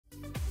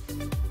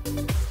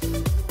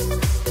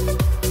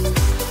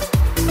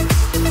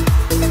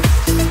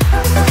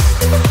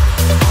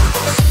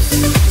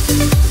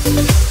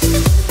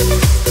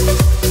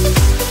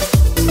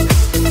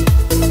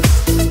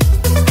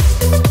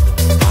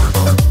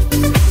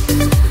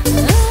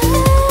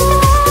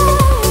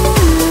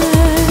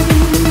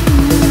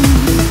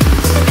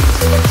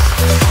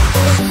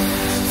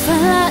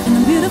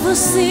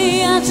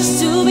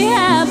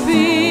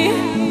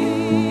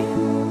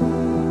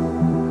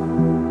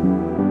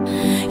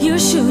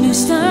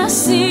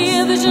see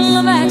a vision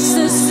of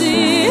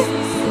ecstasy.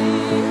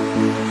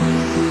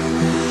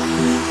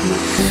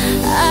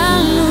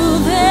 I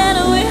knew that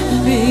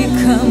we'd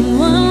become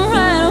one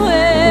right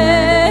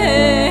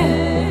away.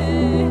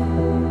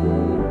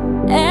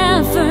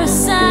 At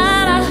first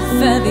sight, I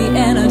felt the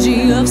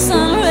energy of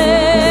sun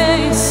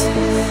rays.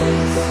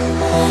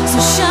 So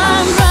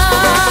shine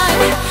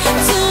bright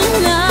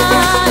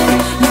tonight,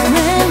 you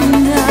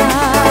and I.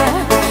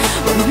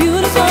 We're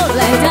beautiful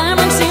like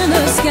diamonds in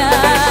the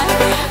sky.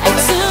 I'm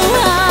too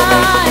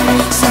high,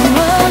 so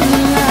alive.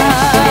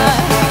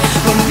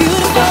 We're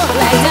beautiful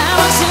like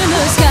diamonds in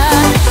the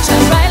sky.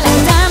 Shine bright like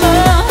a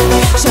diamond,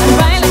 shine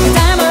bright like a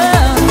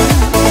diamond.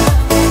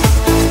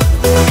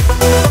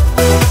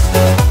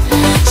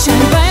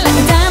 Shine bright like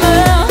a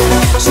diamond,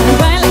 shine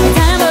bright like a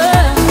diamond.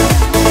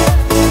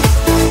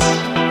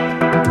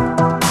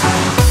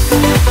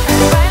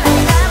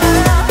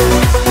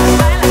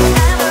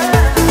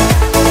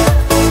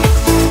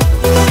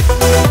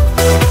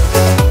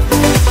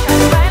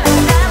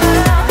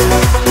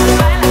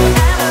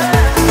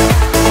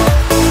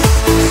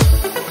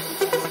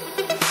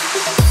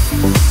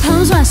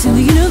 Palms rising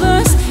the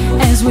universe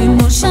as we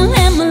motion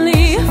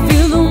heavenly.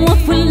 Feel the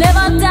warmth, we'll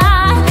never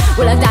die.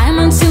 We're like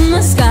diamonds in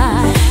the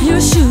sky. You're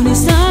a shooting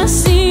star,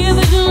 see a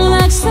vision of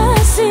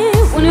ecstasy.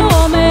 When you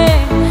hold me,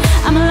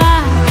 I'm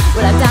alive.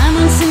 We're like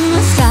diamonds in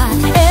the sky.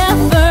 At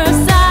first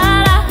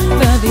sight, I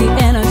felt the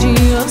energy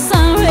of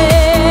sun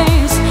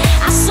rays.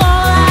 I saw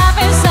life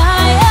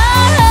inside your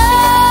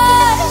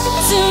eyes.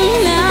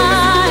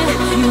 Tonight,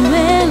 you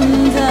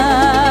and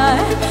I,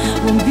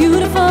 we're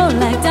beautiful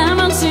like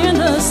diamonds in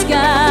the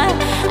sky.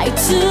 I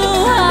too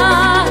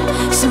high,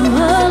 so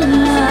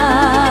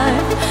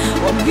alive.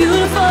 We're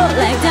beautiful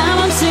like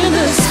diamonds in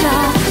the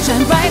sky.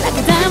 Shine bright like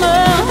a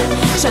diamond,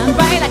 shine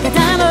bright like a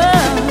diamond.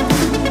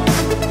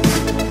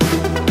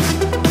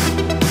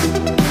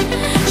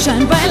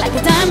 Shine bright like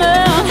a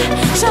diamond,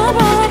 shine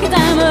bright.